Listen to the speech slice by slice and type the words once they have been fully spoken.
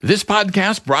This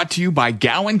podcast brought to you by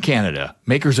Gowan Canada,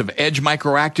 makers of Edge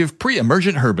Microactive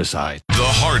pre-emergent herbicide. The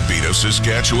heartbeat of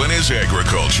Saskatchewan is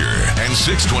agriculture, and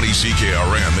 620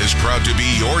 CKRM is proud to be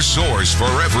your source for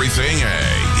everything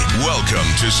ag. Welcome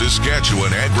to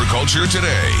Saskatchewan Agriculture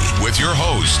Today with your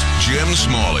host, Jim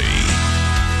Smalley.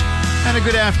 And a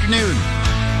good afternoon.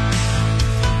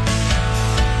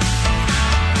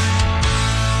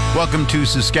 Welcome to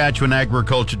Saskatchewan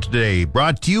Agriculture Today,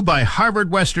 brought to you by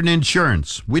Harvard Western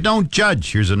Insurance. We don't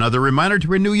judge. Here's another reminder to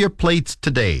renew your plates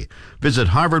today. Visit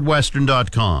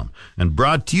harvardwestern.com. And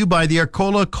brought to you by the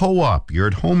Arcola Co-op. You're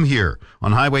at home here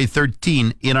on Highway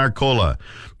 13 in Arcola.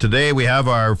 Today we have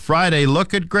our Friday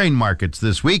look at grain markets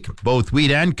this week. Both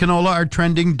wheat and canola are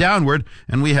trending downward,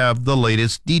 and we have the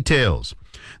latest details.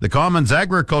 The Commons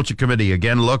Agriculture Committee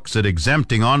again looks at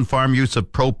exempting on-farm use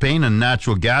of propane and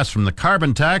natural gas from the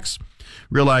carbon tax.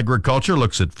 Real Agriculture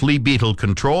looks at flea beetle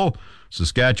control.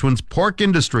 Saskatchewan's pork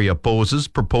industry opposes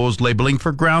proposed labeling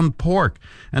for ground pork.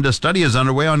 And a study is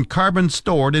underway on carbon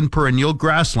stored in perennial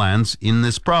grasslands in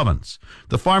this province.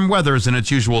 The farm weather is in its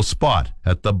usual spot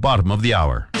at the bottom of the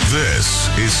hour.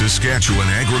 This is Saskatchewan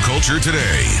Agriculture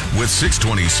Today with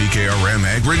 620 CKRM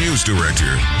Agri-News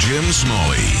Director Jim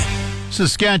Smalley.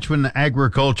 Saskatchewan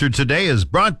Agriculture Today is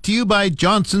brought to you by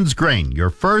Johnson's Grain, your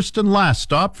first and last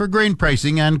stop for grain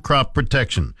pricing and crop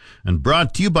protection. And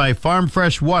brought to you by Farm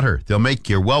Fresh Water. They'll make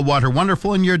your well water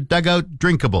wonderful and your dugout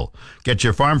drinkable. Get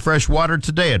your Farm Fresh Water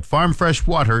today at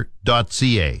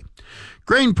farmfreshwater.ca.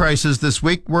 Grain prices this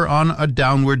week were on a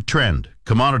downward trend.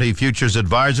 Commodity Futures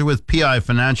Advisor with PI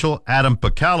Financial, Adam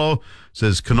Picallo,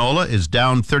 says canola is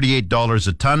down $38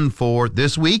 a ton for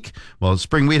this week, while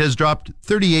spring wheat has dropped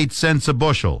 38 cents a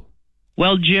bushel.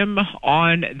 Well, Jim,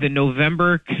 on the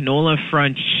November canola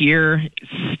front here,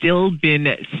 still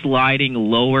been sliding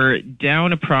lower,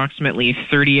 down approximately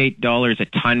 $38 a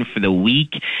ton for the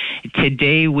week.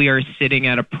 Today, we are sitting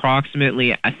at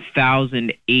approximately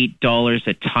 $1,008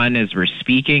 a ton as we're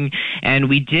speaking, and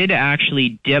we did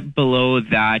actually dip below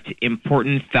that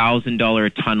important $1,000 a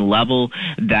ton level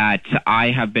that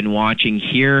I have been watching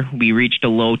here. We reached a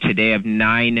low today of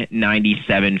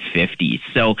 $997.50.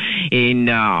 So in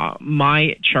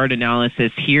my chart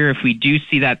analysis here, if we do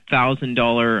see that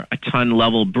 $1,000 a ton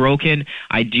level broken,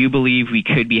 I do believe we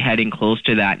could be heading close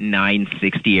to that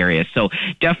 960 area. So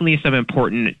definitely some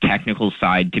important technical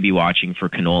side to be watching for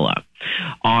canola.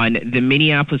 On the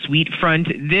Minneapolis wheat front,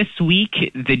 this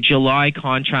week, the July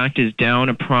contract is down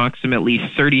approximately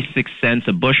 36 cents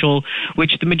a bushel,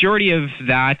 which the majority of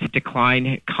that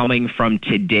decline coming from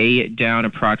today, down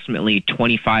approximately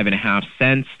 25.5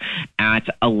 cents at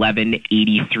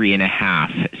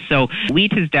 11.83.5. So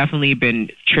wheat has definitely been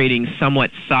trading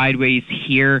somewhat sideways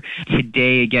here.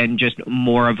 Today, again, just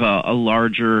more of a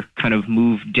larger kind of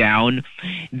move down.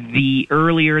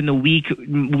 Earlier in the week,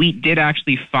 wheat did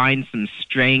actually find some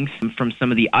strength from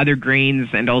some of the other grains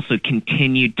and also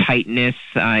continued tightness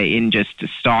in just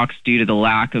stocks due to the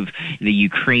lack of the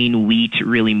Ukraine wheat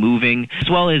really moving, as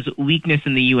well as weakness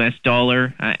in the U.S.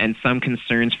 dollar and some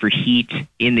concerns for heat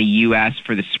in the U.S.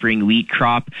 for the spring wheat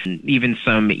crop, and even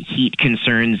some heat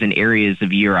concerns in areas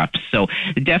of Europe. So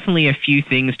definitely a few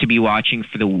things to be watching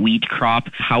for the wheat crop.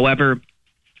 However,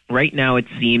 right now, it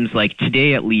seems like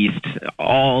today, at least,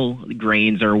 all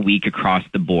grains are weak across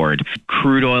the board.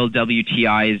 Crude oil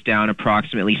WTI is down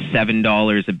approximately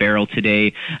 $7 a barrel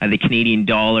today. The Canadian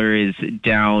dollar is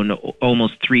down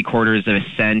almost 3/4 of a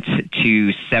cent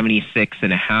to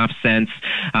 76.5 cents.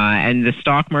 And the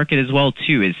stock market as well,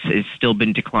 too, is still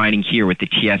been declining here with the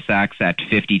TSX at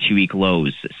 52-week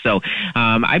lows. So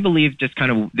I believe just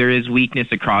kind of there is weakness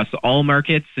across all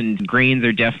markets, and grains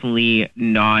are definitely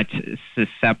not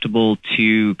susceptible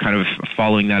to kind of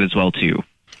following that as well too.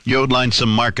 You outlined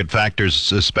some market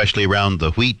factors, especially around the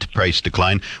wheat price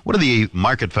decline. What are the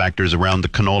market factors around the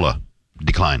canola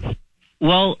decline?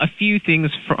 Well, a few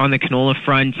things on the canola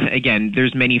front. Again,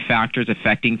 there's many factors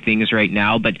affecting things right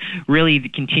now, but really the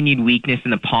continued weakness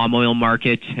in the palm oil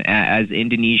market as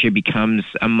Indonesia becomes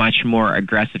a much more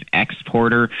aggressive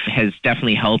exporter is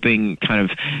definitely helping kind of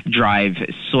drive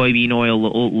soybean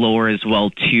oil lower as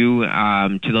well too,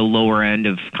 to the lower end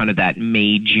of kind of that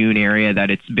May-June area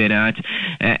that it's been at.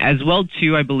 As well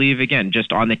too, I believe, again,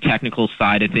 just on the technical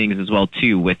side of things as well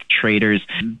too, with traders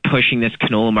pushing this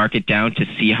canola market down to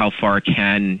see how far it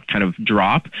can kind of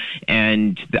drop.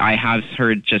 And I have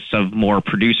heard just of more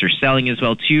producers selling as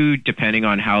well too, depending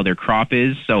on how their crop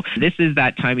is. So this is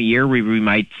that time of year where we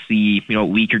might see,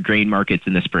 weaker grain markets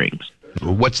in the spring.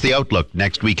 What's the outlook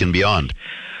next week and beyond?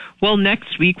 Well,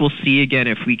 next week we'll see again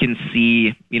if we can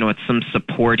see, some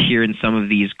support here in some of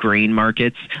these grain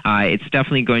markets. It's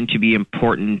definitely going to be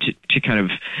important to kind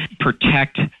of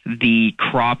protect the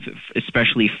crop,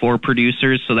 especially for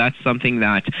producers. So that's something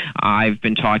that I've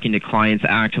been talking to clients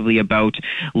actively about,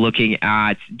 looking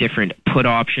at different put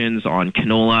options on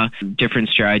canola, different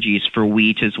strategies for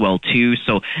wheat as well too.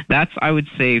 So that's, I would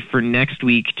say, for next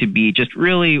week to be just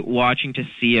really watching to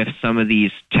see if some of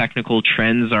these technical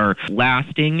trends are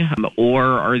lasting, or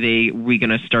are we going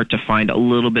to start to find a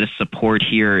little bit of support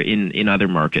here in other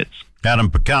markets.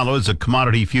 Adam Picallo is a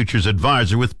commodity futures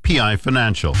advisor with PI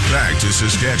Financial. Back to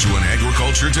Saskatchewan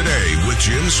Agriculture Today with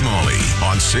Jim Smalley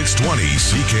on 620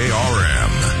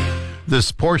 CKRM.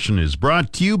 This portion is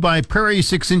brought to you by Prairie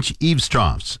 6-inch eaves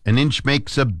troughs. An inch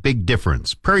makes a big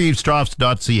difference.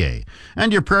 PrairieEavesTroughs.ca.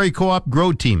 And your Prairie Co-op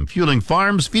Grow Team, fueling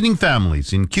farms, feeding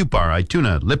families in Cupar,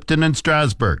 Ituna, Lipton, and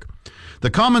Strasbourg. The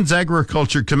Commons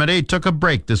Agriculture Committee took a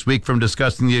break this week from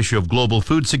discussing the issue of global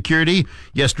food security.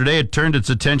 Yesterday, it turned its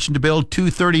attention to Bill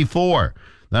 234.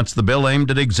 That's the bill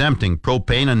aimed at exempting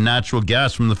propane and natural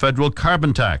gas from the federal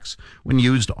carbon tax when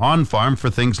used on-farm for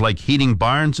things like heating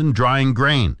barns and drying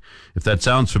grain. If that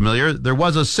sounds familiar, there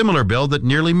was a similar bill that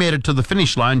nearly made it to the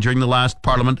finish line during the last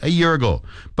Parliament a year ago,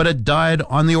 but it died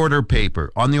on the order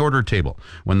table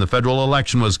when the federal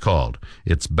election was called.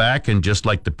 It's back, and just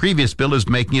like the previous bill, is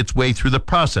making its way through the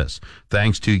process,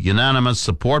 thanks to unanimous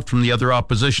support from the other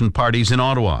opposition parties in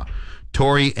Ottawa.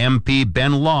 Tory MP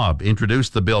Ben Lobb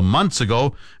introduced the bill months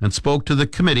ago and spoke to the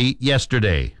committee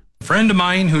yesterday. A friend of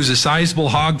mine who's a sizable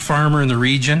hog farmer in the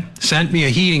region sent me a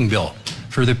heating bill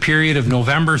for the period of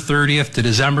November 30th to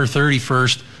December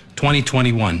 31st,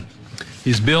 2021.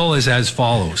 His bill is as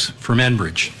follows from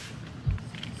Enbridge.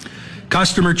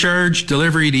 Customer charge,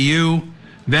 delivery to you,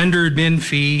 vendor admin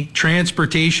fee,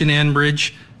 transportation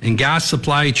Enbridge, and gas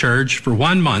supply charge for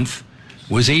 1 month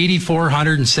was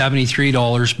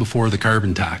 $8,473 before the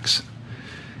carbon tax.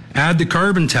 Add the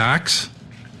carbon tax,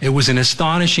 it was an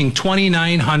astonishing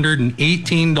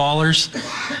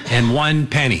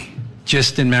 $2,918.01,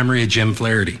 just in memory of Jim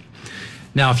Flaherty.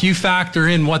 Now, if you factor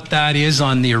in what that is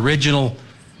on the original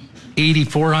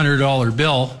 $8,400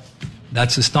 bill,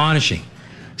 that's astonishing.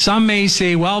 Some may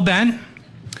say, well, Ben,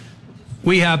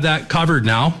 we have that covered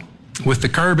now with the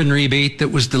carbon rebate that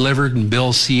was delivered in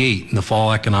Bill C8 in the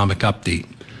fall economic update.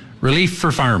 Relief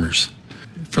for farmers.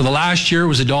 For the last year, it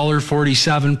was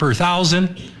 $1.47 per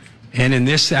thousand, and in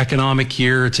this economic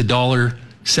year, it's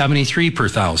 $1.73 per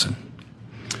thousand.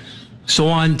 So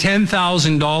on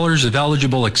 $10,000 of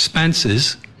eligible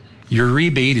expenses, your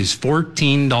rebate is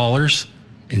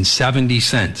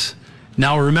 $14.70.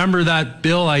 Now remember that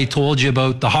bill I told you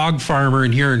about the hog farmer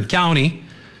in Huron County,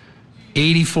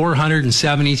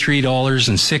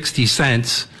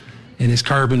 $8,473.60, and his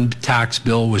carbon tax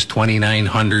bill was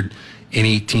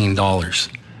 $2,918.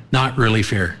 Not really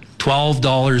fair.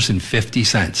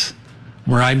 $12.50.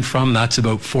 Where I'm from, that's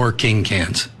about 4 King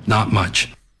cans. Not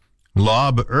much.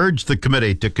 Lobb urged the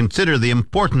committee to consider the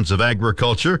importance of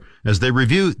agriculture as they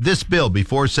review this bill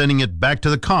before sending it back to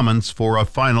the Commons for a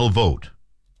final vote.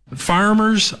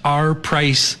 Farmers are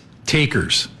price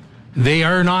takers. They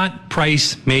are not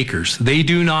price makers. They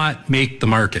do not make the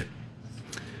market.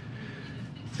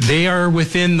 They are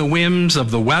within the whims of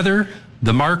the weather,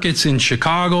 the markets in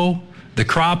Chicago, the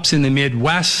crops in the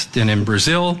Midwest and in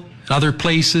Brazil, and other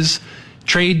places,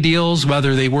 trade deals,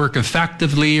 whether they work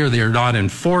effectively or they are not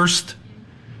enforced,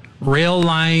 rail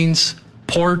lines,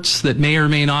 ports that may or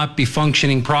may not be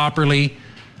functioning properly,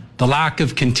 the lack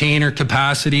of container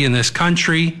capacity in this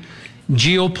country,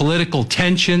 geopolitical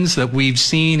tensions that we've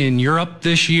seen in Europe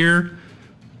this year,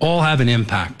 all have an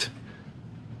impact.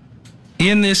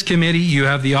 In this committee, you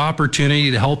have the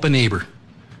opportunity to help a neighbor,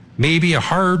 maybe a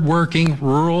hard-working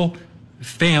rural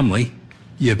family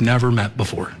you've never met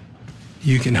before.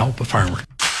 You can help a farmer.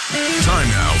 Time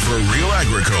now for Real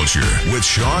Agriculture with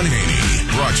Sean Haney.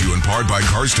 Brought to you in part by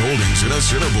Karst Holdings in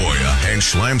Assiniboia and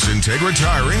Schlamps Integra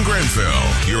Tire in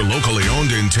Grenfell. Your locally owned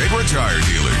Integra Tire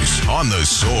dealers on The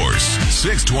Source,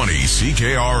 620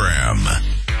 CKRM.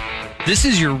 This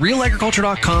is your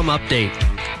RealAgriculture.com update.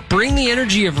 Bring the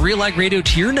energy of Real Ag Radio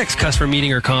to your next customer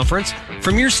meeting or conference.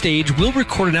 From your stage, we'll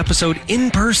record an episode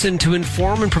in person to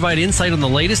inform and provide insight on the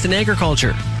latest in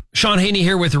agriculture. Sean Haney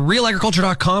here with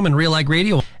RealAgriculture.com and Real Ag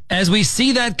Radio. As we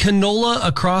see that canola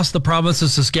across the province of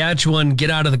Saskatchewan get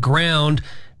out of the ground,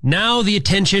 now the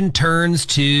attention turns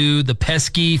to the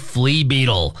pesky flea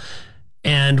beetle.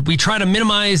 And we try to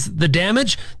minimize the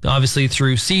damage, obviously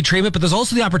through seed treatment, but there's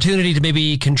also the opportunity to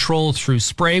maybe control through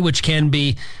spray, which can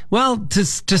be, well, to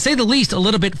say the least, a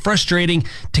little bit frustrating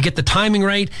to get the timing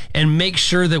right and make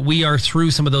sure that we are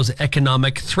through some of those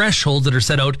economic thresholds that are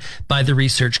set out by the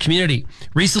research community.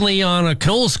 Recently on a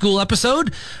Canola School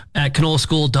episode at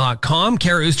canolaschool.com,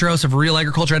 Kara Oosterhuis of Real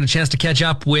Agriculture had a chance to catch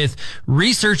up with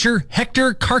researcher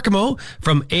Hector Carcamo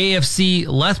from AFC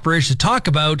Lethbridge to talk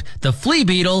about the flea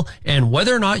beetle and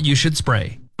whether or not you should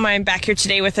spray. I'm back here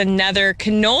today with another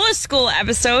Canola School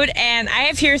episode, and I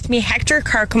have here with me Hector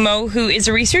Carcamo, who is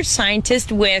a research scientist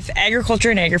with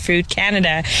Agriculture and Agri-Food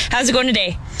Canada. How's it going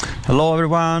today? Hello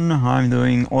everyone, I'm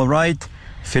doing all right.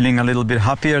 Feeling a little bit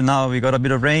happier now. We got a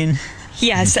bit of rain.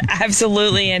 Yes,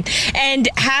 absolutely. And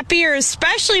happier,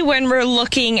 especially when we're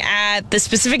looking at the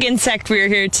specific insect we're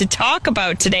here to talk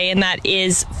about today, and that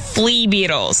is flea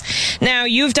beetles. Now,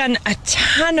 you've done a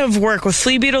ton of work with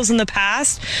flea beetles in the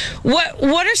past. What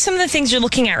are some of the things you're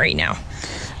looking at right now?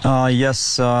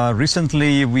 Yes,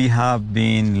 recently we have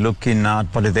been looking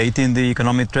at validating the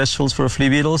economic thresholds for flea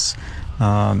beetles.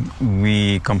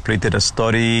 We completed a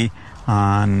study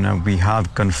and we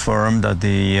have confirmed that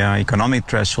the economic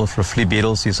threshold for flea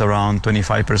beetles is around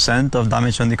 25% of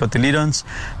damage on the cotyledons.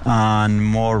 And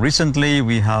more recently,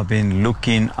 we have been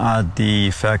looking at the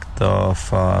effect of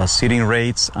seeding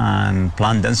rates and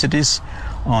plant densities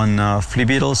on flea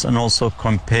beetles, and also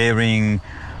comparing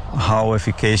how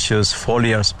efficacious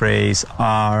foliar sprays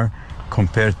are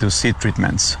compared to seed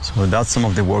treatments. So that's some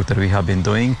of the work that we have been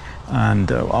doing.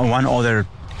 And one other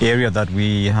area that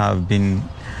we have been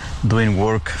doing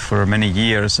work for many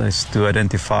years is to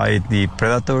identify the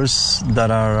predators that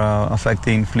are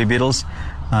affecting flea beetles,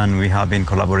 and we have been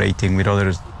collaborating with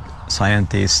other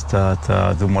scientists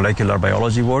that do molecular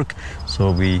biology work. So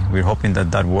we're hoping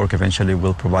that work eventually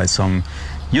will provide some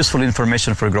useful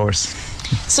information for growers.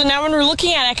 So now when we're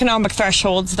looking at economic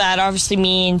thresholds, that obviously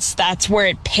means that's where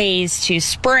it pays to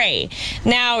spray.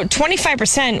 Now,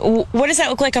 25%, what does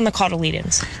that look like on the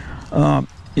cotyledons?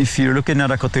 If you're looking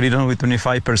at a cotyledon with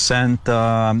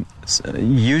 25%,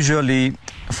 usually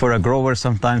for a grower,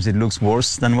 sometimes it looks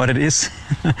worse than what it is.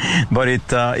 But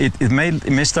it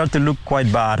may start to look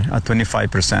quite bad at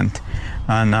 25%.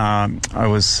 And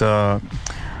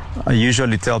I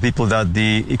usually tell people that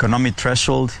the economic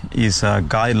threshold is a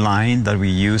guideline that we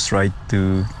use, right,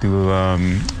 to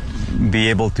be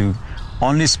able to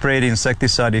only spray the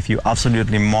insecticide if you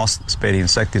absolutely must spray the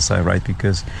insecticide, right?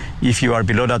 Because if you are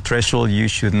below that threshold, you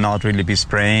should not really be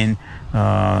spraying.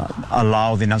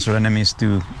 Allow the natural enemies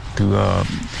to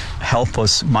help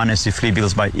us manage the flea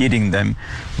beetles by eating them,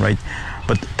 right?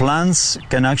 But plants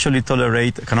can actually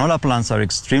tolerate, canola plants are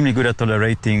extremely good at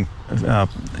tolerating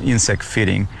insect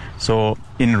feeding. So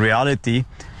in reality,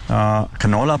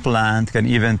 canola plant can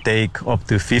even take up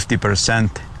to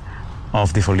 50%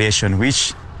 of defoliation,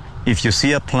 which if you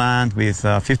see a plant with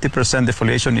 50%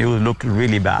 defoliation, it will look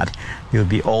really bad. It will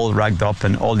be all ragged up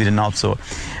and all eaten up. So,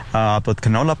 but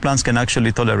canola plants can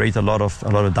actually tolerate a lot of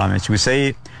damage. We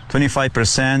say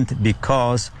 25%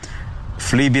 because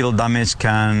flea beetle damage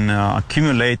can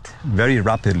accumulate very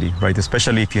rapidly, right?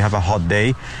 Especially if you have a hot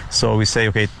day. So we say,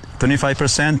 okay,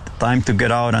 25%, time to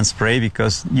get out and spray,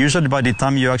 because usually by the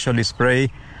time you actually spray,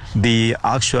 the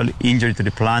actual injury to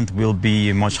the plant will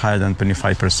be much higher than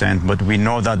 25%, but we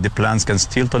know that the plants can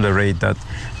still tolerate that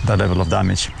level of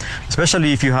damage,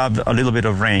 especially if you have a little bit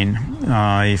of rain.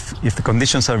 If the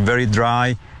conditions are very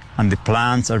dry and the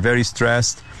plants are very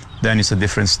stressed, then it's a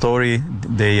different story.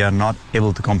 They are not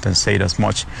able to compensate as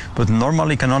much. But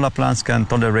normally canola plants can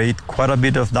tolerate quite a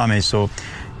bit of damage. So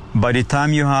by the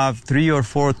time you have 3 or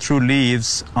 4 true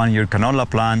leaves on your canola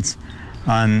plants,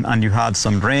 and you had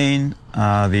some rain,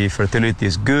 the fertility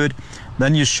is good,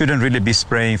 then you shouldn't really be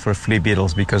spraying for flea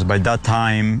beetles, because by that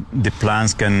time the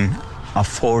plants can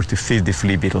afford to feed the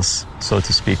flea beetles, so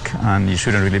to speak, and you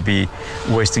shouldn't really be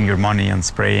wasting your money on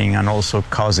spraying and also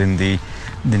causing the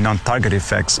non-target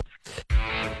effects.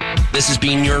 This has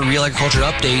been your Real Agriculture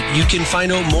Update. You can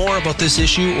find out more about this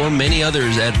issue or many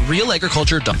others at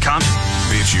realagriculture.com.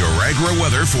 It's your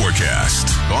agri-weather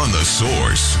forecast on The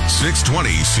Source, 620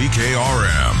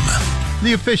 CKRM.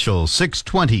 The official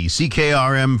 620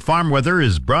 CKRM Farm Weather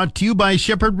is brought to you by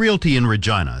Shepherd Realty in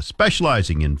Regina,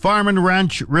 specializing in farm and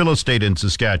ranch real estate in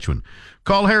Saskatchewan.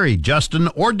 Call Harry, Justin,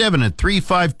 or Devin at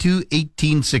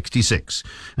 352-1866.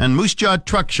 And Moose Jaw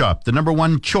Truck Shop, the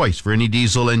 #1 choice for any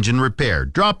diesel engine repair.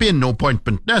 Drop in, no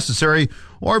appointment necessary,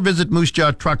 or visit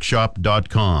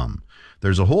moosejawtruckshop.com.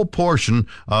 there's a whole portion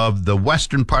of the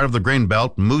western part of the grain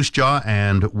belt, Moose Jaw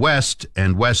and West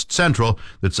Central,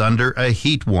 that's under a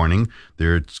heat warning.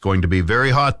 It's going to be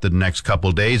very hot the next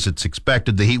couple days. It's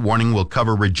expected the heat warning will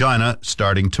cover Regina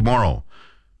starting tomorrow.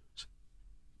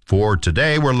 For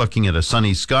today, we're looking at a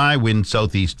sunny sky, wind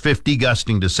southeast 50,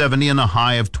 gusting to 70, and a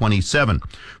high of 27.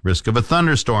 Risk of a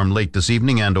thunderstorm late this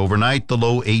evening and overnight, the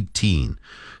low 18.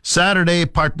 Saturday,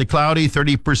 partly cloudy,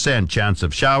 30% chance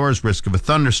of showers, risk of a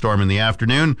thunderstorm in the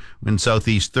afternoon, wind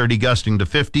southeast 30, gusting to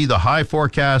 50. The high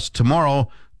forecast tomorrow,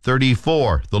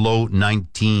 34, the low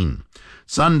 19.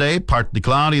 Sunday, partly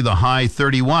cloudy, the high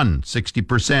 31,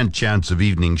 60% chance of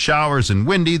evening showers, and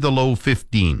windy, the low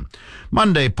 15.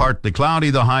 Monday, partly cloudy,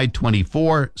 the high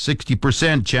 24,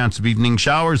 60% chance of evening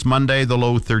showers, Monday, the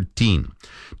low 13.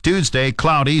 Tuesday,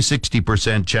 cloudy,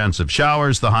 60% chance of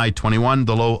showers, the high 21,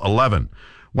 the low 11.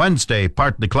 Wednesday,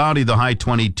 partly cloudy, the high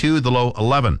 22, the low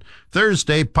 11.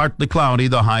 Thursday, partly cloudy,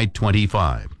 the high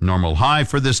 25. Normal high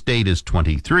for this date is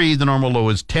 23, the normal low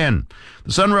is 10.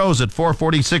 The sun rose at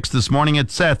 4:46 this morning. It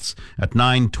sets at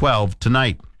 9:12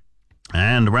 tonight.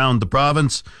 And around the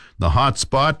province, the hot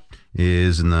spot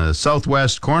is in the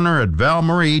southwest corner at Val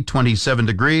Marie, 27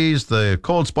 degrees. The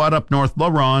cold spot up north, La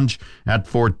Ronge, at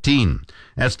 14.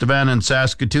 Estevan and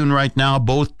Saskatoon right now,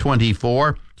 both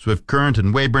 24. Swift Current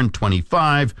and Weyburn,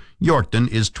 25. Yorkton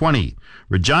is 20.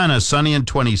 Regina, sunny and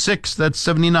 26. That's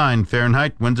 79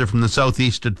 Fahrenheit. Winds are from the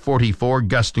southeast at 44,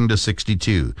 gusting to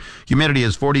 62. Humidity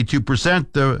is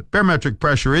 42%. The barometric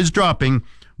pressure is dropping,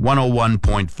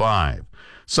 101.5.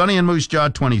 Sunny in Moose Jaw,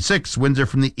 26. Winds are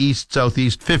from the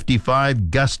east-southeast, 55,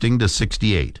 gusting to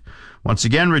 68. Once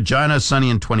again, Regina, sunny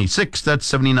and 26. That's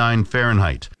 79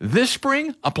 Fahrenheit. This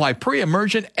spring, apply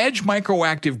pre-emergent Edge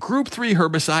Microactive Group 3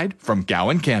 herbicide from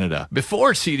Gowan, Canada,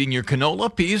 before seeding your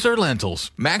canola, peas, or lentils.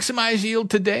 Maximize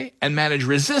yield today and manage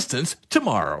resistance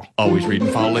tomorrow. Always read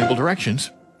and follow label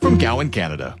directions from Gowan,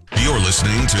 Canada. You're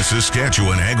listening to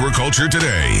Saskatchewan Agriculture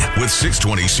Today with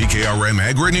 620 CKRM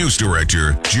Agri-News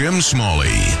Director Jim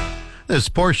Smalley. This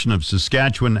portion of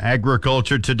Saskatchewan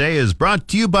Agriculture Today is brought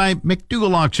to you by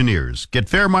McDougall Auctioneers. Get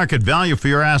fair market value for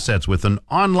your assets with an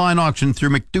online auction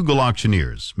through McDougall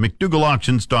Auctioneers,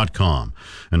 McDougallAuctions.com.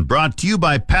 And brought to you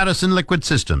by Pattison Liquid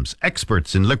Systems,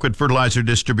 experts in liquid fertilizer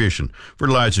distribution.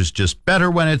 Fertilizer's just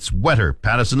better when it's wetter.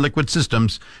 Pattison Liquid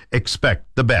Systems, expect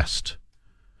the best.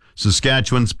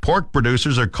 Saskatchewan's pork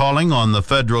producers are calling on the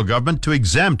federal government to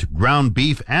exempt ground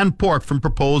beef and pork from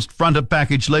proposed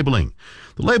front-of-package labeling.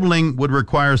 The labeling would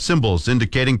require symbols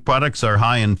indicating products are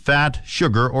high in fat,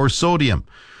 sugar, or sodium.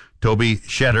 Toby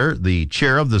Shetter, the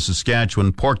chair of the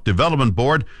Saskatchewan Pork Development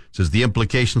Board, says the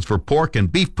implications for pork and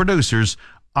beef producers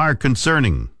are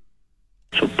concerning.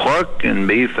 So pork and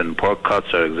beef and pork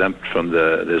cuts are exempt from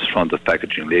this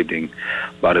front-of-packaging labeling,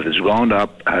 but if it's ground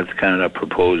up, Health Canada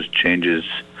proposed changes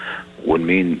would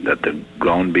mean that the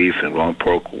ground beef and ground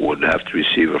pork would have to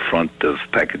receive a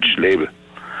front-of-package label.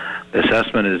 The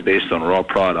assessment is based on raw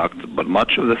product, but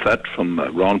much of the fat from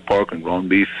ground pork and ground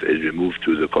beef is removed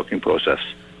through the cooking process.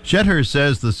 Shetter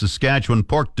says the Saskatchewan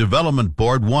Pork Development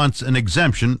Board wants an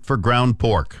exemption for ground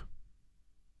pork.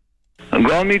 And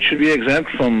ground meat should be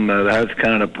exempt from the Health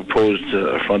Canada proposed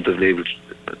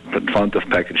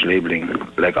front-of-package labeling,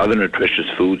 like other nutritious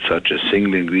foods such as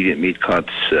single-ingredient meat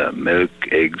cuts, milk,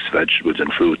 eggs, vegetables,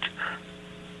 and fruit.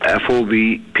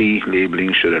 FOBP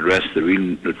labeling should address the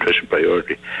real nutrition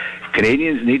priority.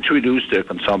 Canadians need to reduce their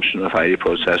consumption of highly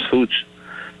processed foods.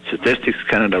 Statistics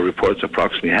Canada reports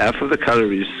approximately half of the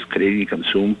calories Canadians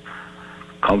consume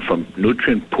come from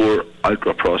nutrient-poor,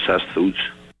 ultra-processed foods.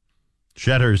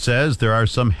 Shetter says there are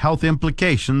some health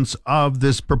implications of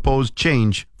this proposed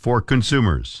change for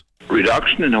consumers.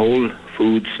 Reduction in whole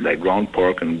foods like ground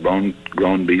pork and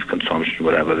ground beef consumption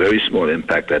would have a very small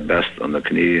impact at best on the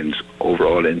Canadians'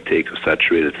 overall intake of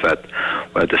saturated fat,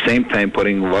 while at the same time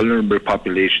putting vulnerable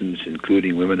populations,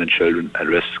 including women and children, at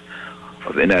risk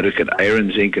of inadequate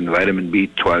iron, zinc, and vitamin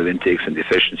B12 intakes and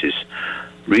deficiencies.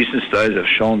 Recent studies have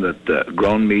shown that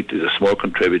ground meat is a small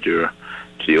contributor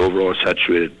to the overall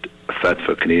saturated fat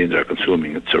for Canadians are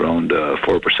consuming. It's around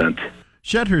 4%.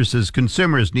 Shetter says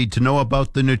consumers need to know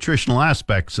about the nutritional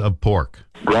aspects of pork.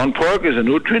 Ground pork is a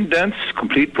nutrient-dense,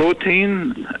 complete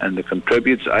protein, and it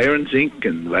contributes iron, zinc,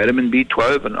 and vitamin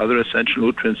B12 and other essential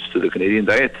nutrients to the Canadian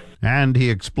diet. And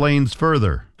he explains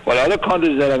further. While other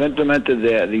countries that have implemented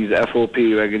these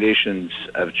FOP regulations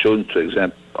have chosen to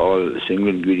exempt all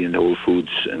single-ingredient whole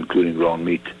foods, including ground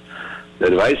meat, the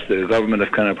advice that the Government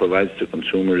of Canada provides to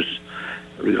consumers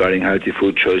regarding healthy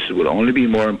food choices will only be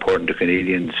more important to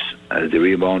Canadians as they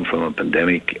rebound from a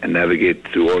pandemic and navigate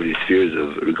through all these fears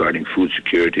regarding food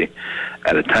security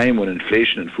at a time when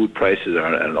inflation and food prices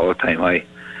are at an all-time high.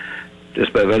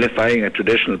 Just by vilifying a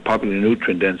traditional, popular,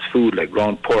 nutrient-dense food like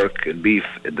ground pork and beef,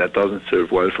 that doesn't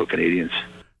serve well for Canadians.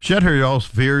 Shetter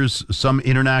also fears some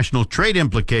international trade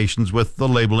implications with the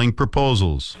labeling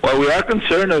proposals. Well, we are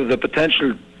concerned of the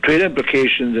potential trade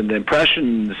implications and the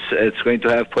impressions it's going to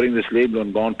have putting this label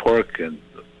on ground pork and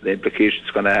the implications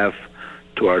it's going to have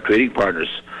to our trading partners.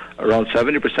 Around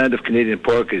 70% of Canadian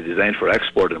pork is designed for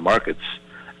export in markets,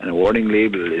 and a warning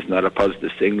label is not a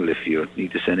positive signal if you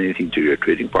need to send anything to your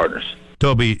trading partners.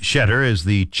 Toby Shetter is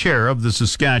the chair of the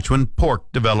Saskatchewan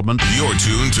Pork Development. You're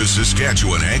tuned to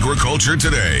Saskatchewan Agriculture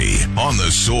Today on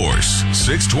The Source,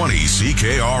 620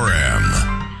 CKRM.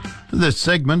 This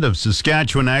segment of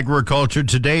Saskatchewan Agriculture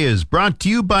Today is brought to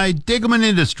you by Degelman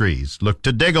Industries. Look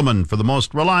to Degelman for the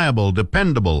most reliable,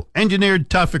 dependable, engineered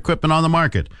tough equipment on the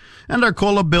market. And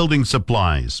Arcola Building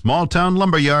Supplies, small town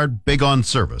lumberyard, big on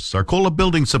service.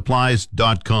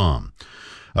 ArcolaBuildingSupplies.com.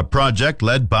 A project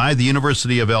led by the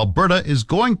University of Alberta is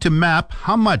going to map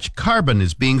how much carbon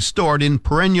is being stored in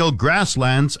perennial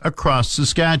grasslands across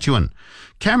Saskatchewan.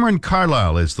 Cameron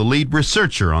Carlisle is the lead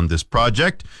researcher on this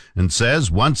project and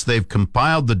says once they've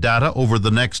compiled the data over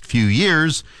the next few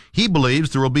years, he believes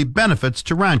there will be benefits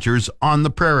to ranchers on the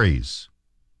prairies.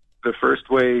 The first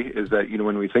way is that,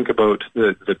 when we think about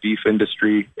the beef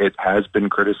industry, it has been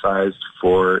criticized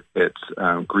for its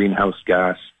greenhouse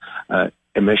gas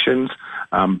emissions,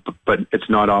 but it's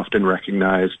not often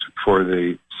recognized for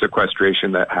the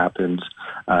sequestration that happens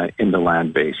in the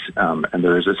land base. And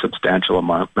there is a substantial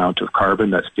amount of carbon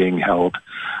that's being held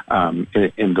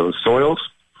in those soils.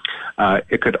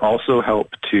 It could also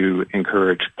help to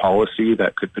encourage policy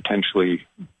that could potentially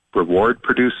reward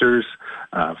producers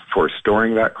for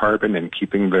storing that carbon and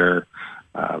keeping their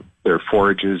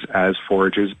forages as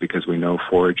forages, because we know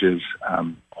forages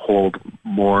hold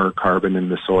more carbon in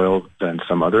the soil than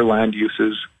some other land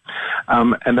uses.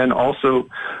 And then also,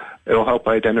 it'll help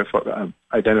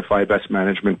identify best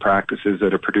management practices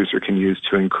that a producer can use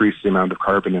to increase the amount of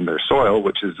carbon in their soil,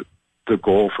 which is the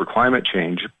goal for climate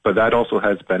change. But that also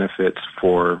has benefits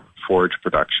for forage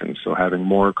production. So having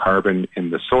more carbon in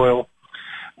the soil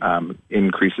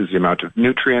increases the amount of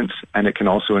nutrients, and it can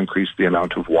also increase the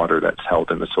amount of water that's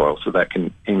held in the soil, so that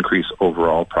can increase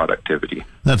overall productivity.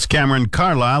 That's Cameron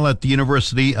Carlisle at the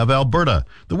University of Alberta.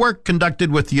 The work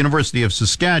conducted with the University of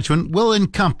Saskatchewan will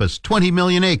encompass 20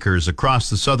 million acres across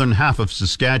the southern half of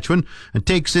Saskatchewan and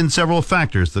takes in several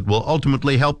factors that will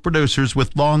ultimately help producers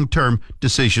with long-term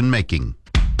decision-making.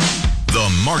 The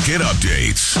Market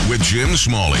Updates with Jim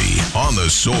Smalley on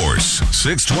The Source,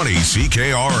 620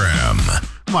 CKRM.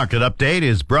 Market Update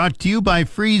is brought to you by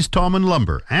Fries Tallman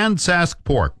Lumber and Sask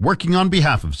Pork, working on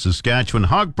behalf of Saskatchewan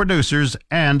hog producers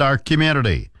and our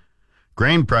community.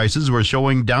 Grain prices were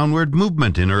showing downward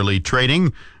movement in early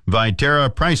trading.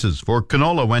 Viterra prices for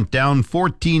canola went down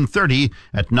 $14.30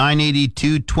 at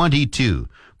 $982.22.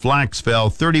 Flax fell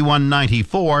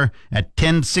 $31.94 at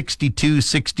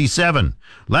 $1062.67.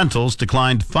 Lentils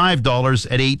declined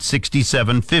 $5 at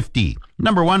 $867.50.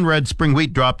 Number 1 red spring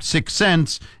wheat dropped 6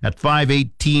 cents at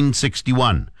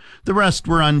 $518.61. The rest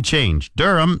were unchanged.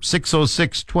 Durham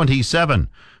 $606.27.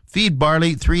 Feed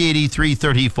barley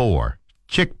 $383.34.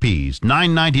 Chickpeas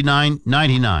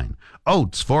 $999.99.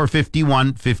 Oats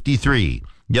 $451.53.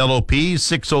 Yellow peas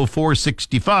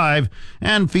 $604.65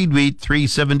 and feed wheat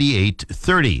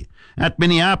 $378.30. At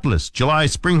Minneapolis, July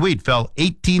spring wheat fell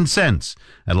 18 cents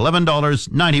at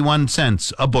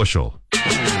 $11.91 a bushel.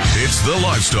 It's the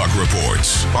Livestock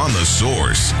Reports on The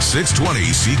Source,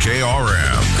 620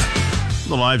 CKRM.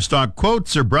 The livestock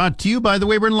quotes are brought to you by the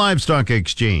Weyburn Livestock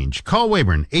Exchange. Call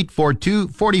Weyburn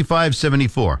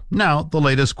 842-4574. Now, the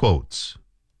latest quotes.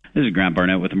 This is Grant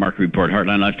Barnett with the Market Report.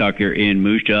 Heartland Livestock here in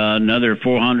Moose Jaw. Another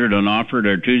 $400 on offer at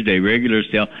our Tuesday regular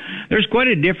sale. There's quite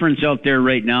a difference out there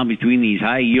right now between these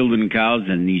high-yielding cows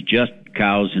and these just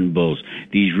cows and bulls.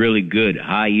 These really good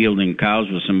high-yielding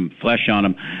cows with some flesh on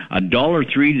them.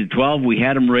 $1.03 to $12. We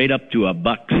had them right up to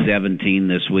 $1.17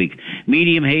 this week.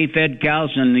 Medium hay-fed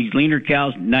cows and these leaner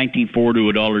cows, $1.94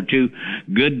 to $1.02.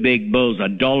 Good big bulls,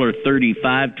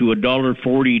 $1.35 to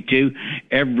 $1.42.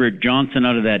 Everett Johnson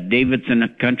out of that Davidson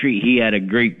country, he had a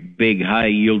great big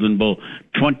high-yielding bull,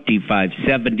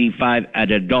 $25.75 at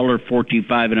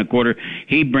 $1.45 and a quarter.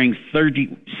 He brings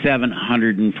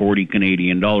 $3,740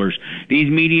 Canadian dollars.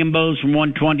 These medium bulls from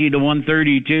 $120 to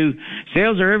 $132.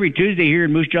 Sales are every Tuesday here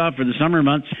in Moose Jaw for the summer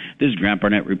months. This is Grant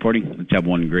Barnett reporting. Let's have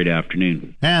one great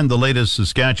afternoon. And the latest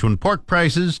Saskatchewan pork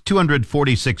prices,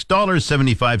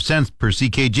 $246.75 per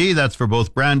CKG. That's for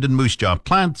both brand and Moose Jaw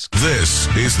plants. This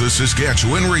is the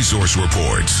Saskatchewan Resource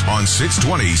Report on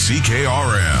 620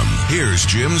 CKRM. Here's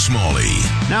Jim Smalley.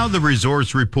 Now the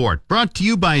Resource Report, brought to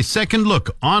you by Second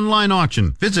Look Online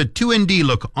Auction. Visit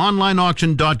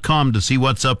 2ndlookonlineauction.com to see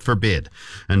what's up for bid.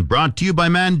 And brought to you by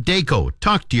Mandaco.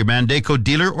 Talk to your Mandaco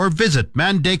dealer or visit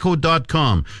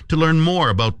mandaco.com to learn more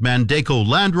about Mandaco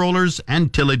land rollers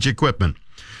and tillage equipment.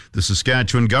 The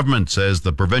Saskatchewan government says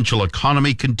the provincial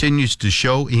economy continues to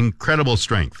show incredible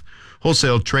strength.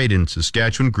 Wholesale trade in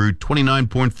Saskatchewan grew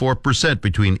 29.4%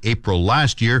 between April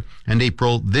last year and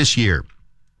April this year.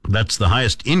 That's the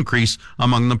highest increase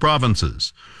among the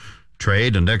provinces.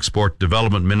 Trade and Export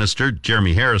Development Minister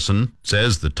Jeremy Harrison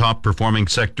says the top performing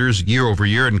sectors year over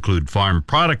year include farm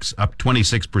products up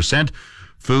 26%,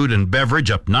 food and beverage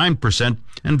up 9%,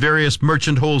 and various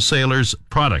merchant wholesalers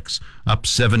products up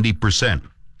 70%.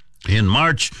 In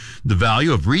March, the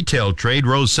value of retail trade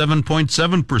rose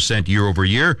 7.7% year over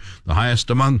year, the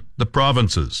highest among the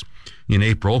provinces. In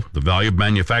April, the value of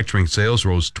manufacturing sales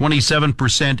rose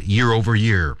 27% year over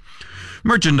year.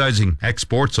 Merchandising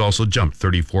exports also jumped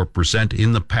 34%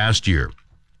 in the past year.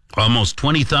 Almost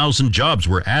 20,000 jobs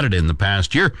were added in the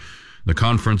past year. The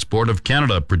Conference Board of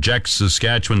Canada projects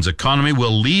Saskatchewan's economy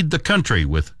will lead the country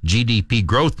with GDP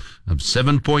growth of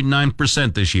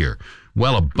 7.9% this year,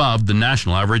 well above the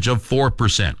national average of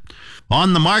 4%.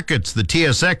 On the markets, the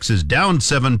TSX is down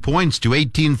 7 points to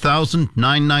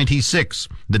 18,996.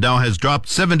 The Dow has dropped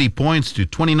 70 points to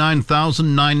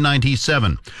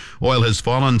 29,997. Oil has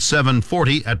fallen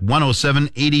 7.40 at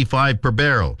 107.85 per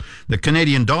barrel. The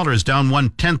Canadian dollar is down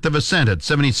 1/10 cent at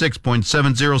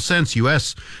 76.70 cents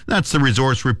US. That's the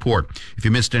Resource Report. If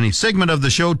you missed any segment of the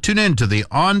show, tune in to the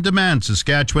on-demand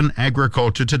Saskatchewan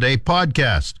Agriculture Today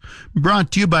podcast,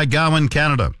 brought to you by Gowan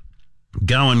Canada.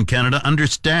 Gowan Canada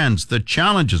understands the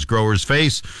challenges growers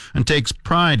face and takes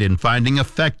pride in finding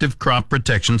effective crop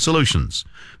protection solutions.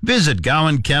 Visit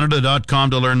GowanCanada.com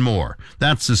to learn more.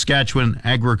 That's Saskatchewan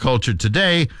Agriculture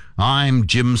Today. I'm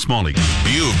Jim Smalley.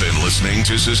 You've been listening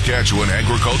to Saskatchewan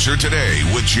Agriculture Today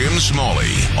with Jim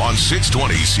Smalley on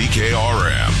 620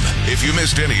 CKRM. If you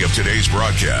missed any of today's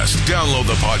broadcast, download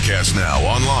the podcast now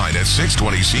online at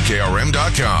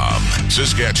 620CKRM.com.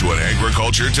 Saskatchewan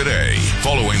Agriculture Today,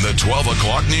 following the 12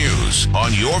 o'clock news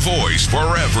on your voice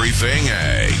for everything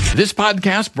ag. This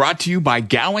podcast brought to you by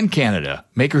Gowan Canada,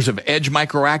 makers of Edge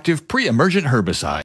Microactive pre-emergent herbicide.